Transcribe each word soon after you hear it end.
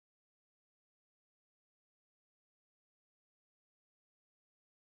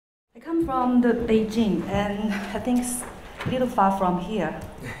I come from the Beijing, and I think it's a little far from here.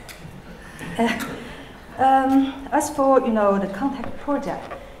 As for the contact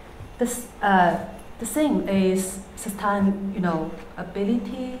project, the same is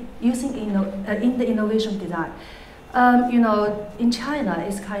sustainability using in the innovation design. In China,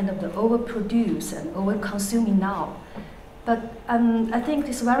 it's kind of the overproduce and over-consuming now. But I think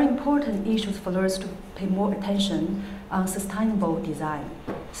it's very important issues for us to pay more attention on sustainable design.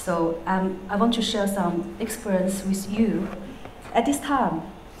 So I want to share some experience with you at this time.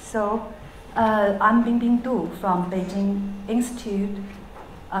 So I'm Bingbing from Beijing Institute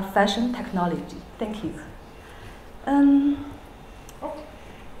of Fashion Technology. Thank you. In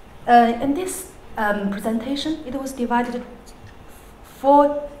this presentation, it was divided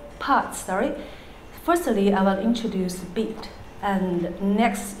 4 parts. Firstly, I will introduce BIT, and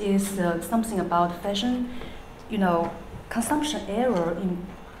next is something about fashion, consumption error in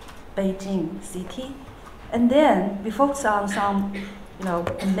Beijing city, and then we focus on some,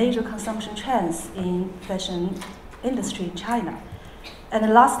 major consumption trends in fashion industry in China. And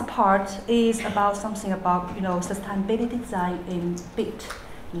the last part is about something about, sustainability design in BIT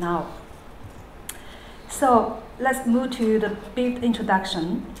now. So let's move to the BIT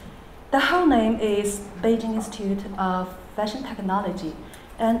introduction. The whole name is Beijing Institute of Fashion Technology,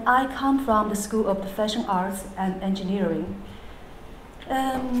 and I come from the School of the Fashion Arts and Engineering.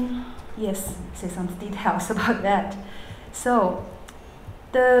 Yes, say some details about that. So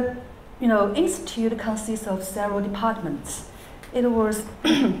the institute consists of several departments. It was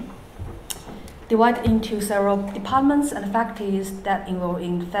divided into several departments and faculties that involve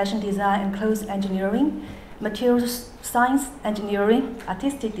in fashion design and clothes engineering, materials science engineering,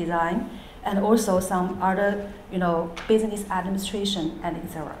 artistic design, and also some other, business administration and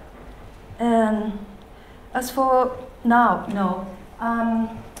etc. And as for now, I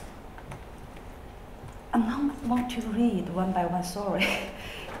don't want to read one by one, sorry,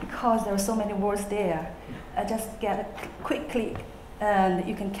 because there are so many words there. I just get it quickly, and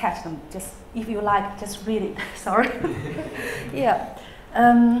you can catch them. Just if you like, just read it. Sorry. Yeah.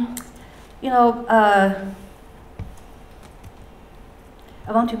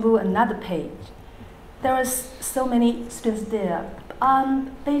 I want to move another page. There are so many students there.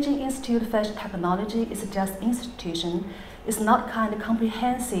 Beijing Institute of Fashion Technology is just institution. It's not kind of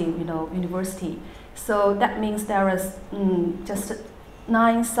comprehensive, university. So that means there is just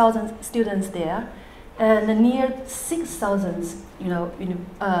 9,000 students there, and near 6,000,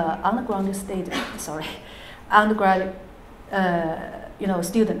 undergraduate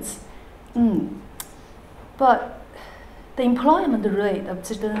students. But the employment rate of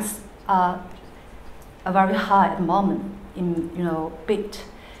students are very high at the moment in BIT.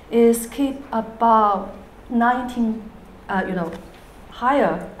 Is keep about 19,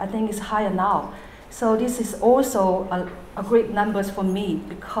 higher. I think it's higher now. So this is also a great numbers for me,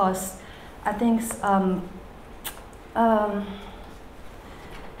 because I think a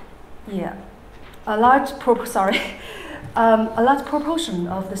large proportion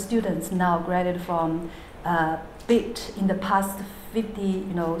of the students now graduated from BIT in the past 6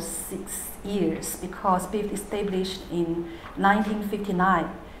 years, because BIT established in 1959.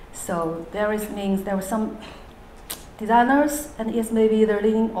 So means there were some designers, and yes, maybe they're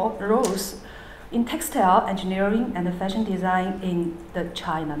leading roles in textile engineering and fashion design in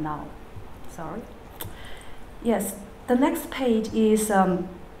China now. Sorry. Yes, the next page is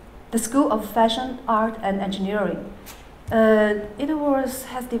the School of Fashion, Art and Engineering. It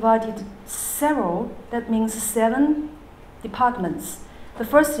has divided several, that means 7 departments. The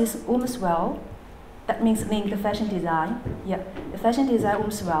first is women's wear, that means the fashion design. Yeah, the fashion design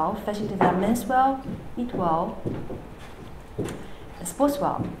women's wear, fashion design men's wear, knitwear,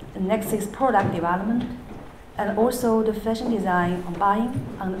 sportswear. The next is product development, and also the fashion design on buying,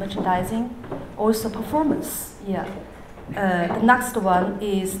 on merchandising, also performance. Yeah. The next one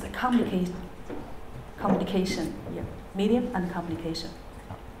is the communication. Yeah, medium and communication.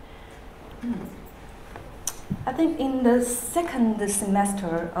 I think in the second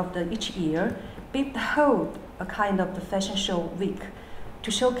semester of each year, we hold a kind of the fashion show week to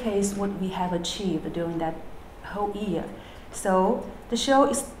showcase what we have achieved during that whole year. So the show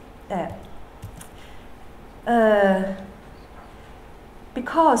is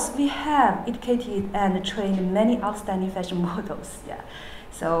because we have educated and trained many outstanding fashion models. Yeah,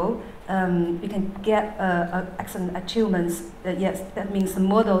 so we can get excellent achievements. Yes, that means the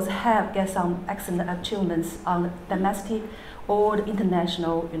models have get some excellent achievements on domestic or the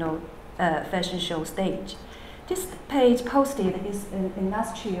international, fashion show stage. This page posted is in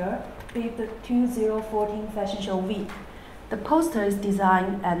last year with the 2014 Fashion Show Week. The poster is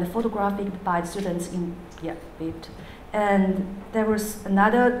designed and photographed by students in BIT. And there was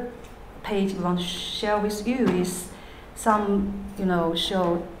another page we want to share with you is some,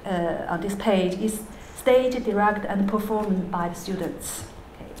 show on this page is staged, directed, and performed by the students.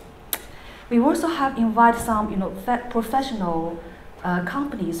 Okay. We also have invited some, professional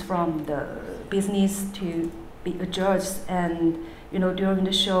companies from the business to be a judge, and during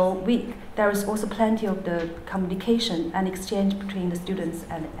the show week, there is also plenty of the communication and exchange between the students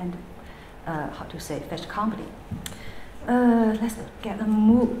and fashion company. Let's get a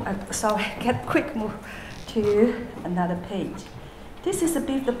quick move to another page. This is a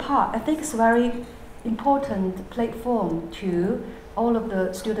bit the part. I think it's a very important platform to all of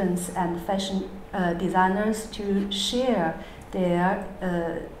the students and fashion designers to share their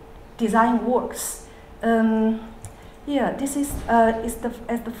design works. This is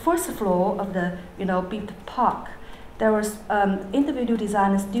at the first floor of the Bit Park. There was individual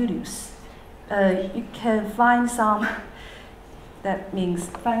design studios. You can find some. That means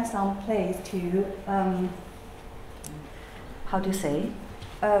find some place to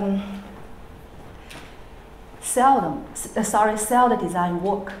sell the design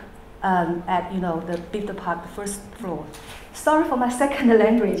work at the Bit Park first floor. Sorry for my second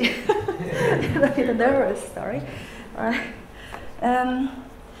language. A bit nervous. Sorry. All right.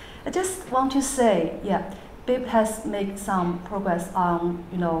 I just want to say, BIP has made some progress on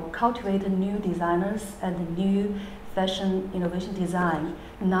cultivating new designers and new fashion innovation design.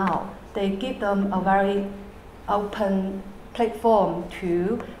 Now they give them a very open platform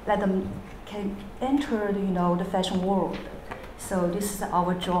to let them can enter the fashion world. So this is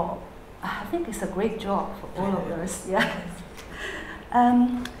our job. I think it's a great job for all of us. Yeah.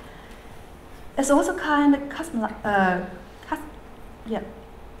 It's also kind of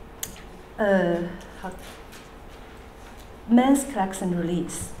men's collection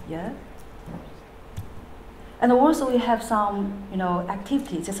release. Yeah. And also we have some,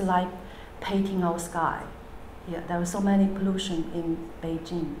 activities just like painting our sky. Yeah, there is so many pollution in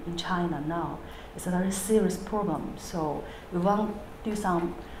Beijing, in China now. It's a very serious problem. So we want to do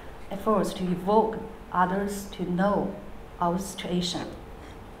some efforts to evoke others to know our situation.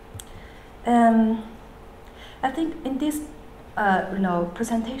 I think in this,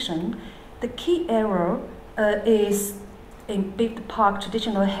 presentation, the key area is in Bit Park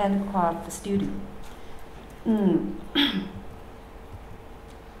traditional handcraft studio.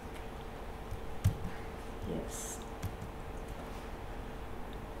 Yes.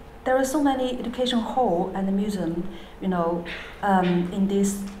 There are so many education hall and museum, in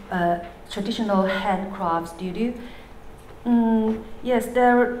this traditional handcraft studio. Yes,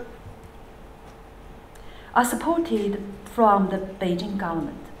 there are supported from the Beijing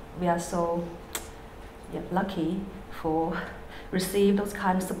government. We are so lucky for receive those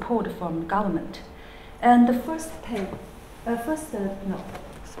kind of support from government. And the first page, the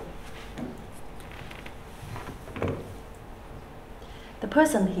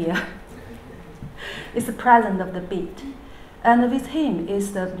person here is the president of the BIT, and with him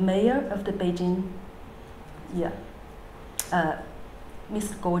is the mayor of the Beijing,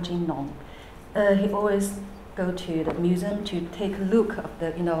 Mr. Go Jingnong. He always go to the museum to take a look of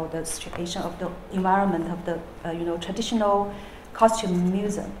the, the situation of the environment of the, traditional costume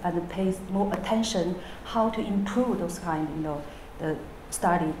museum, and pays more attention how to improve those kind, the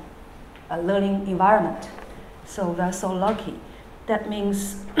study, learning environment. So we're so lucky. That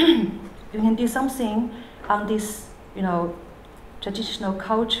means you can do something on this, traditional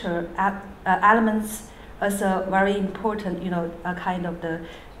culture elements as a very important, a kind of the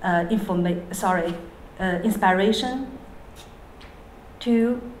inspiration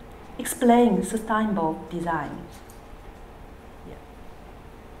to explain sustainable design.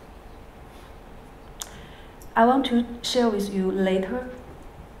 I want to share with you later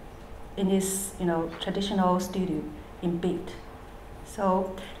in this, traditional studio in BIT.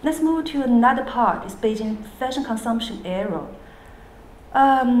 So let's move to another part. It's Beijing fashion consumption era.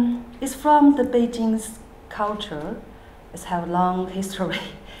 It's from the Beijing's culture. It's have a long history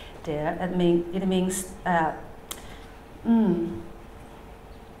there. It means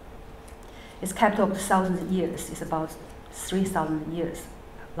it's capital of 1,000 years. It's about 3,000 years,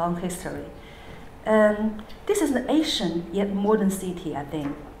 long history. And this is an ancient yet modern city, I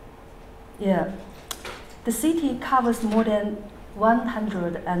think. Yeah, the city covers more than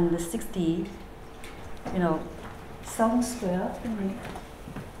 160, thousand square.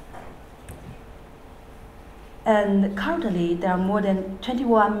 And currently, there are more than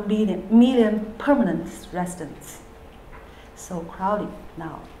 21 million permanent residents. So crowded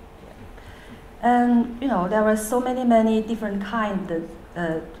now. And there are so many different kinds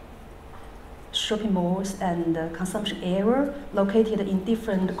of shopping malls and consumption area located in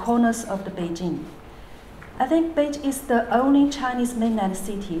different corners of the Beijing. I think Beijing is the only Chinese mainland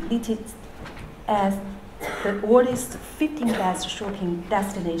city listed as the oldest 15th shopping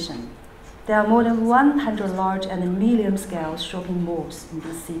destination. There are more than 100 large and medium-scale shopping malls in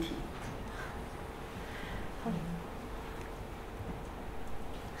this city.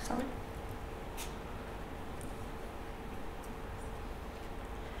 Sorry.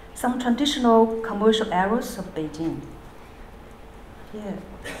 Some traditional commercial areas of Beijing. Yeah.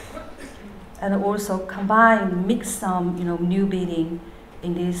 And also mix some, new building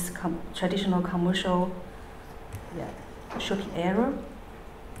in this traditional commercial shopping area.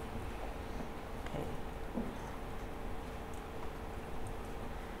 Okay.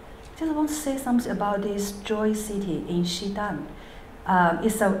 Just want to say something about this Joy City in Xidan.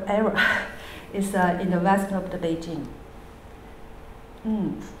 It's an area. It's in the west of the Beijing.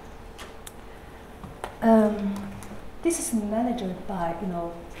 This is managed by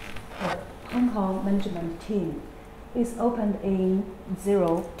the Hong Kong management team. It's opened in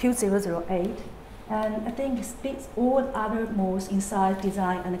 2008, and I think it beats all other malls in size,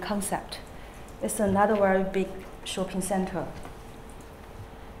 design, and concept. It's another very big shopping center.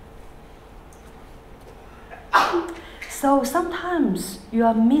 So sometimes you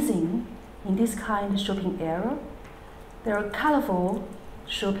are missing in this kind of shopping area. There are colorful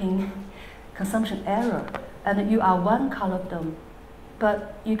shopping consumption area, and you are one color of them,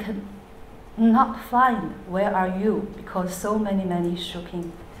 but you can not find where are you because so many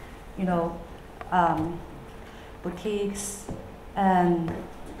shopping, boutiques, and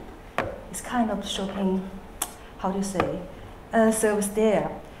it's kind of shopping, how do you say, service there.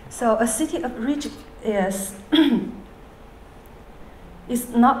 So a city of rich is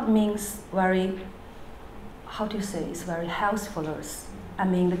not means very, how do you say, it's very healthful for us. I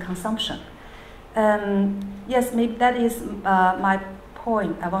mean the consumption. Yes, maybe that is my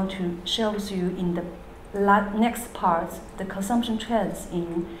point I want to share with you in the next part, the consumption trends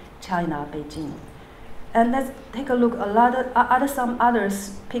in China, Beijing. And let's take a look at some other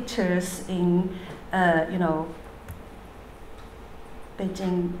pictures in,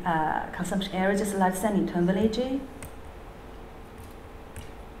 Beijing consumption areas, just like Sanlitun Village.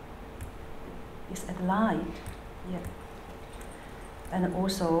 It's at light, yeah. And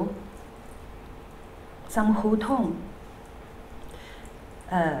also some Hutong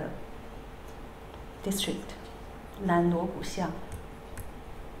district, Nanluo Guxiang.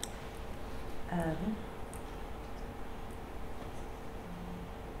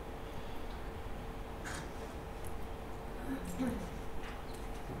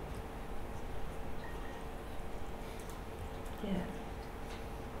 Yeah.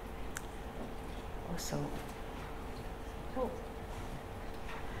 Also,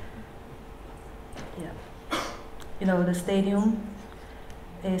 yeah. The stadium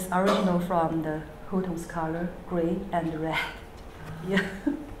is original from the Hutong's color, gray and red. Yeah.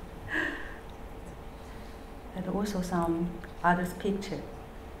 And also some other picture.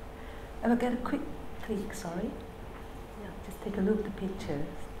 I will get a quick click, sorry. Yeah, just take a look at the picture.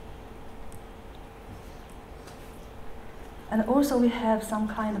 And also we have some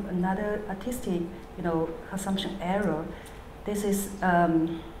kind of another artistic, consumption area. This is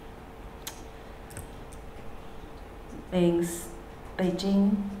in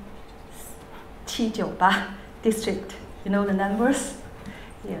Beijing 798 district. You know the numbers?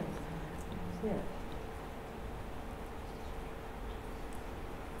 Yeah. Yeah.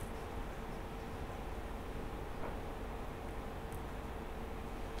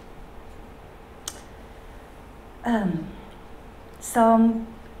 Some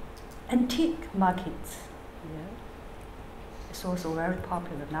antique markets. Yeah. It's also very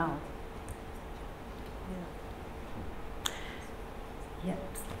popular now. Yeah. Yes.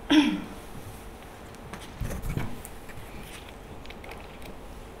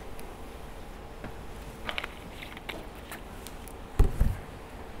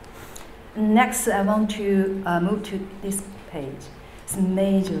 Next, I want to move to this page. It's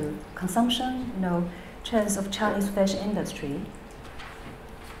major consumption, trends of Chinese fashion industry.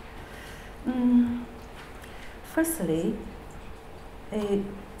 Firstly,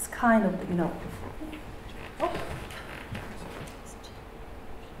 it's kind of, oh.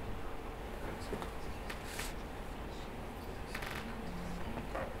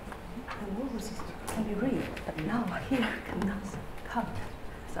 Can be read, but now here cannot come.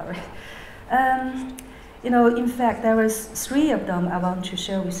 Sorry. In fact, there was 3 of them I want to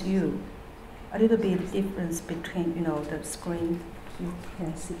share with you. A little bit difference between, the screen you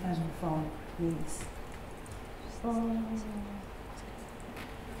can see from these. Oh.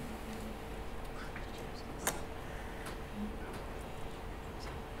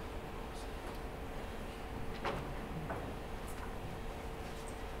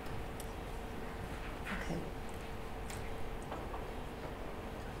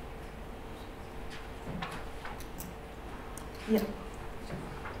 Yeah.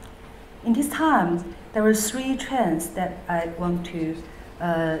 In this time, there were 3 trends that I want to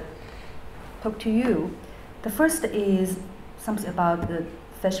talk to you. The first is something about the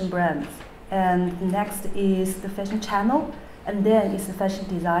fashion brands, and the next is the fashion channel, and then it's the fashion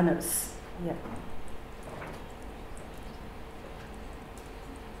designers. Yeah.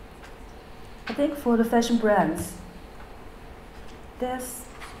 I think for the fashion brands, there's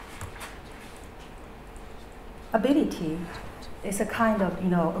ability is a kind of,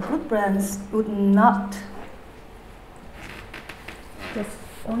 a good brands would not just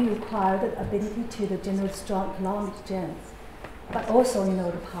only require the ability to the generate strong economic strength, but also,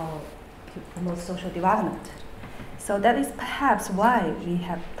 the power to promote social development. So that is perhaps why we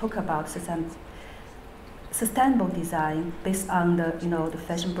have talked about sustainable design based on the, the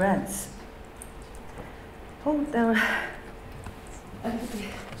fashion brands. Oh, there were,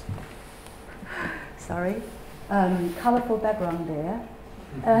 sorry. Colorful background there.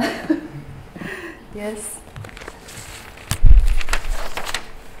 Yes.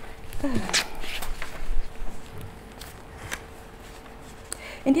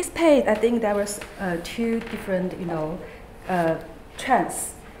 In this page, I think there was 2 different,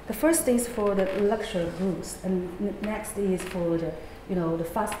 trends. The first is for the luxury goods, and next is for the, the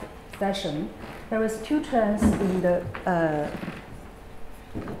fast fashion. There was 2 trends in the,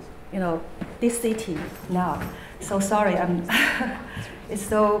 this city now. So sorry, I'm. It's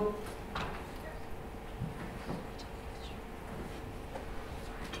so.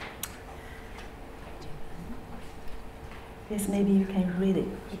 Yes, maybe you can read it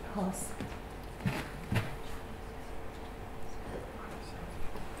because.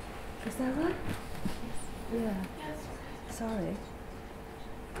 Is that right? Yeah. Sorry.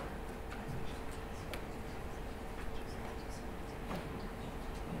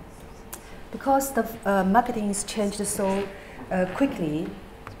 Because the marketing is changed so quickly,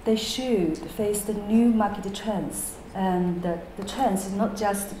 they should face the new market trends. And the trends is not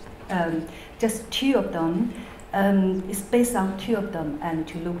just 2 of them. It's based on 2 of them, and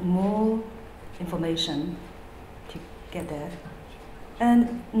to look more information to get there.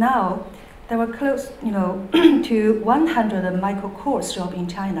 And now there were close, to 100 Michael Kors shops in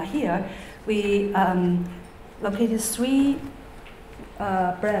China. Here we located 3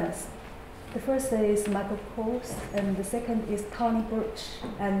 brands. The first is Michael Kors, and the second is Tony Birch,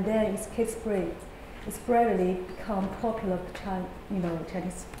 and then it's Kate Spade. It's gradually become popular with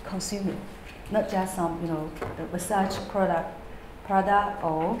Chinese consumer, not just some the Versace product, Prada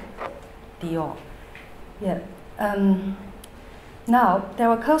or Dior. Yeah. Now there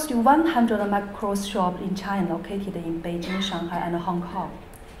are close to 100 Michael Kors shops in China, located in Beijing, Shanghai, and Hong Kong.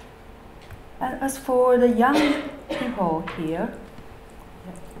 And as for the young people here.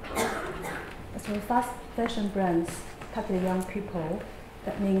 So fast fashion brands target young people.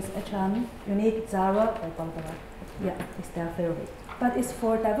 That means H&M, Unique, Zara, or blah, blah, blah. Yeah, it's their favorite. But it's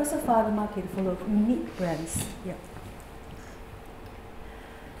for diversified market full of unique brands. Yeah.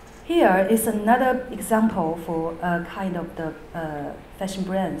 Here is another example for kind of the fashion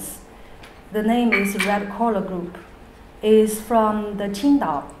brands. The name is Red Collar Group. It's from the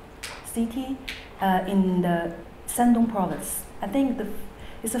Qingdao city in the Shandong province. I think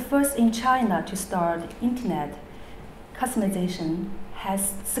it's the first in China to start internet customization.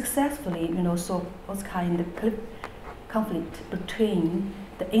 Has successfully, solved those kind of conflict between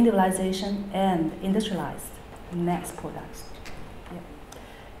the individualization and industrialized mass products.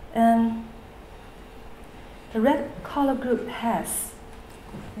 Yeah. The Red Collar Group has,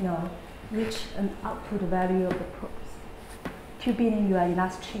 reached an output value of the 2 billion yuan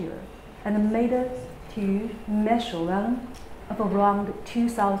last year, and made it to measure volume of around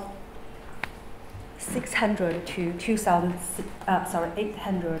 2,600 to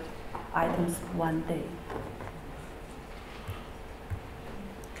 800 items one day.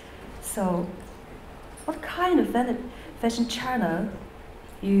 So, what kind of fashion channel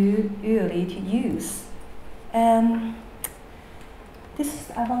you usually to use? And this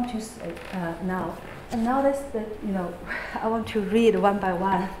I want to say now. And now that's I want to read one by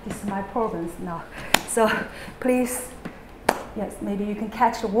one. This is my problems now. So please. Yes, maybe you can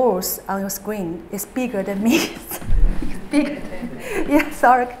catch the words on your screen. It's bigger than me. It's bigger. Yeah,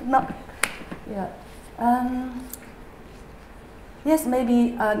 sorry, no. Yeah. Yes,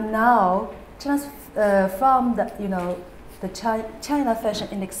 maybe now, just from the the China Fashion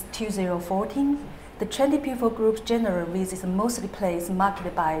Index 2014, the trendy people group general visits mostly places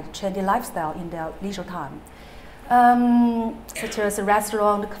marketed by trendy lifestyle in their leisure time, such as a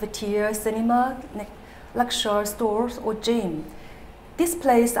restaurant, cafeteria, cinema, luxury stores, or gym. These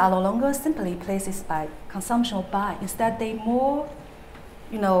places are no longer simply places by consumption or buy. Instead, they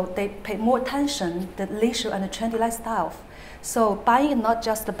pay more attention to leisure and the trendy lifestyle. So buying is not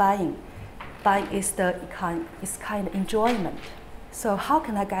just buying. Buying is kind of enjoyment. So how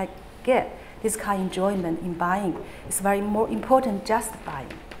can I get this kind of enjoyment in buying? It's very more important just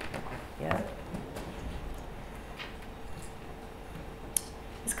buying. Yeah.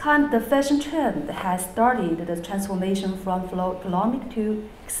 It's kind of the fashion trend that has started the transformation from flow economic to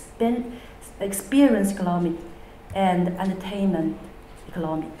experience economic and entertainment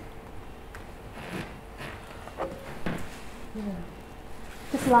economic. Yeah.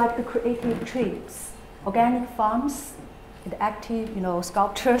 Just like the creative trips, organic farms, interactive,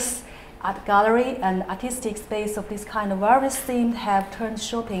 sculptures, art gallery, and artistic space of this kind of various themes have turned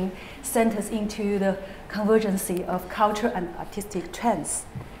shopping centers into the convergence of culture and artistic trends.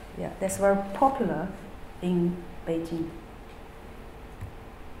 Yeah, that's very popular in Beijing.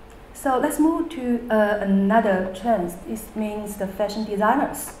 So let's move to another trend. This means the fashion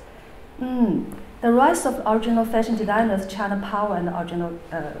designers. The rise of original fashion designers, China power, and original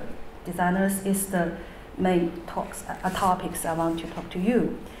designers is the main topics I want to talk to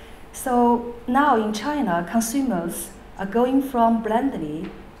you. So now in China, consumers are going from blindly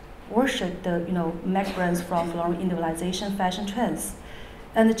worship the mega brands from floral individualization fashion trends,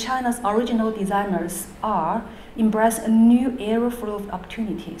 and China's original designers are embracing a new era full of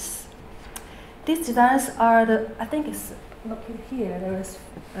opportunities. These designers are I think it's located here. There is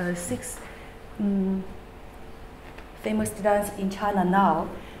 6 famous designers in China now,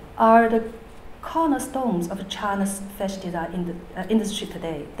 are the cornerstones of China's fashion design industry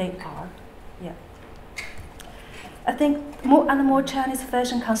today. They are, yeah. I think more and more Chinese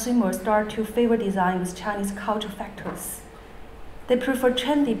fashion consumers start to favor design with Chinese cultural factors. They prefer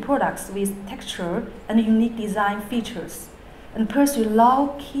trendy products with texture and unique design features, and pursue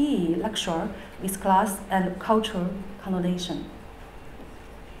low-key luxury with class and cultural connotation.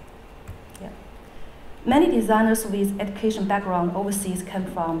 Yeah. Many designers with education background overseas come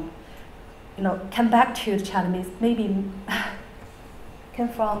back to China, maybe came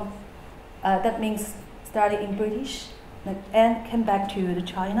from, that means study in British, and came back to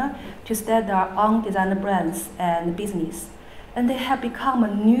China to start their own designer brands and business. And they have become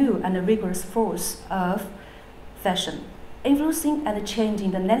a new and a rigorous force of fashion, influencing and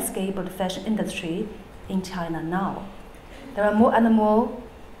changing the landscape of the fashion industry in China now. There are more and more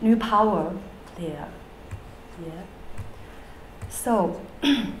new power there. Yeah. So,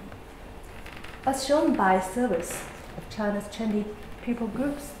 as shown by surveys of China's trendy people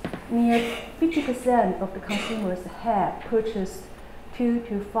groups, near 50% of the consumers have purchased 2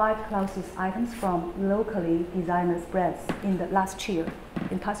 to 5 clothes items from locally designed brands in the past year.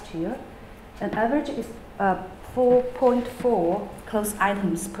 An average is 4.4 clothes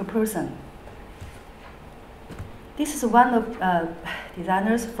items per person. This is one of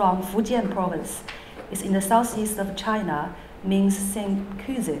designers from Fujian province. It's in the southeast of China, means same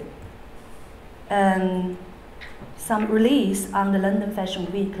cuisine. And some release on the London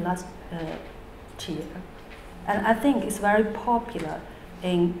Fashion Week last year. And I think it's very popular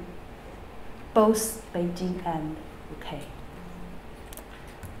in both Beijing and UK.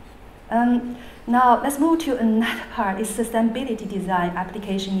 Now let's move to another part. It's sustainability design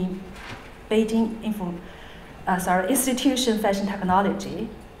application in Beijing Institution Fashion Technology.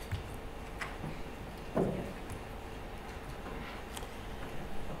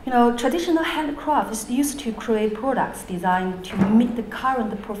 Traditional handcraft is used to create products designed to meet the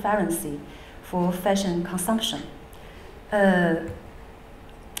current preference for fashion consumption. That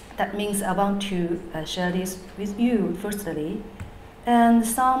means I want to share this with you firstly. And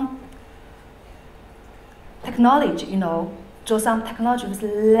some technology, some technology with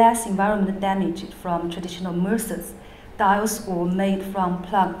less environmental damage from traditional mercers. Dials were made from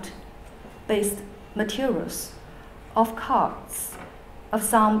plant-based materials, of cards, of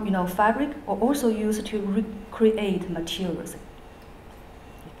some fabric, or also used to recreate materials.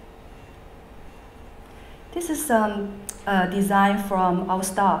 This is some design from our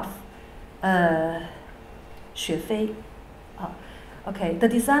staff, Xuefei. Okay, the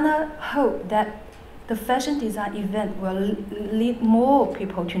designer hoped that the fashion design event will lead more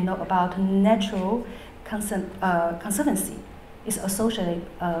people to know about natural conservancy. It's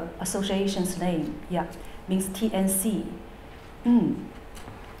association's name, yeah, means TNC. So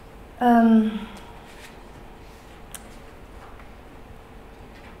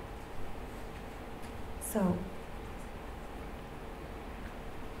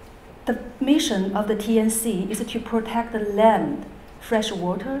the mission of the TNC is to protect the land, fresh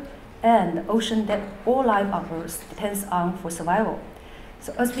water, and the ocean that all life on Earth depends on for survival.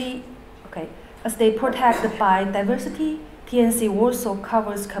 So as they protect the biodiversity, TNC also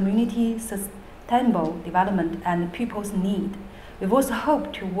covers community sustainable development and people's need. We also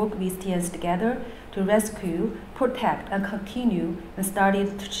hope to work with TNC together to rescue, protect, and continue and study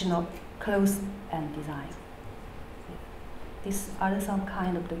traditional clothes and design. These are some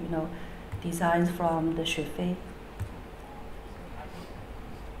kind of the designs from the Xue.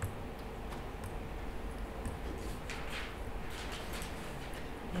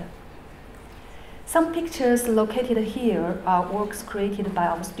 Some pictures located here are works created by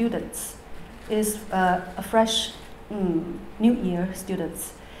our students. It's a fresh New Year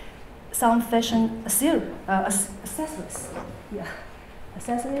students. Some fashion accessories. Yeah.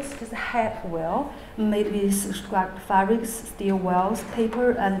 Accessories is a hat well made with scrap fabrics, steel wells,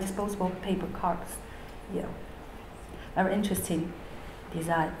 paper, and disposable paper cards. Yeah. Very interesting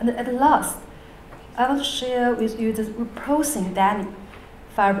design. And at last, I want to share with you the reposing denim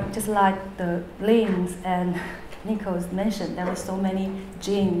fabric, just like the Lins and Nichols mentioned. There were so many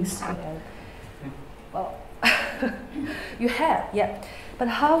jeans. Well, you have, yeah. But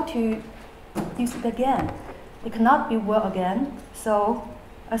how to use it again? It cannot be well again. So,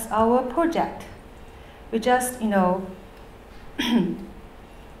 as our project, we just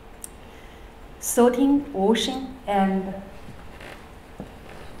sorting, washing, and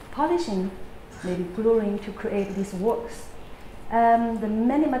polishing, maybe gluing to create these works. The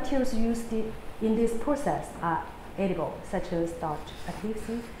many materials used in this process are edible, such as starch,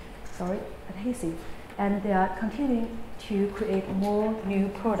 adhesive, and they are continuing to create more new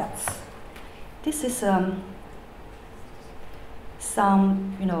products. This is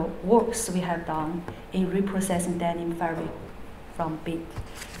some works we have done in reprocessing denim fabric from bead.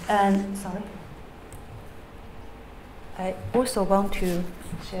 And I also want to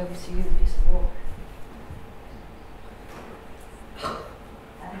share with you this work.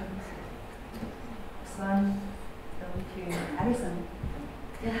 And this one going to Alison.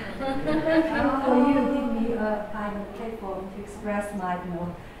 For you, give me a kind of platform to express my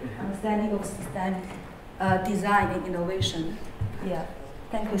understanding of systemic design and innovation. Yeah,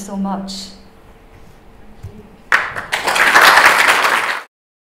 thank you so much.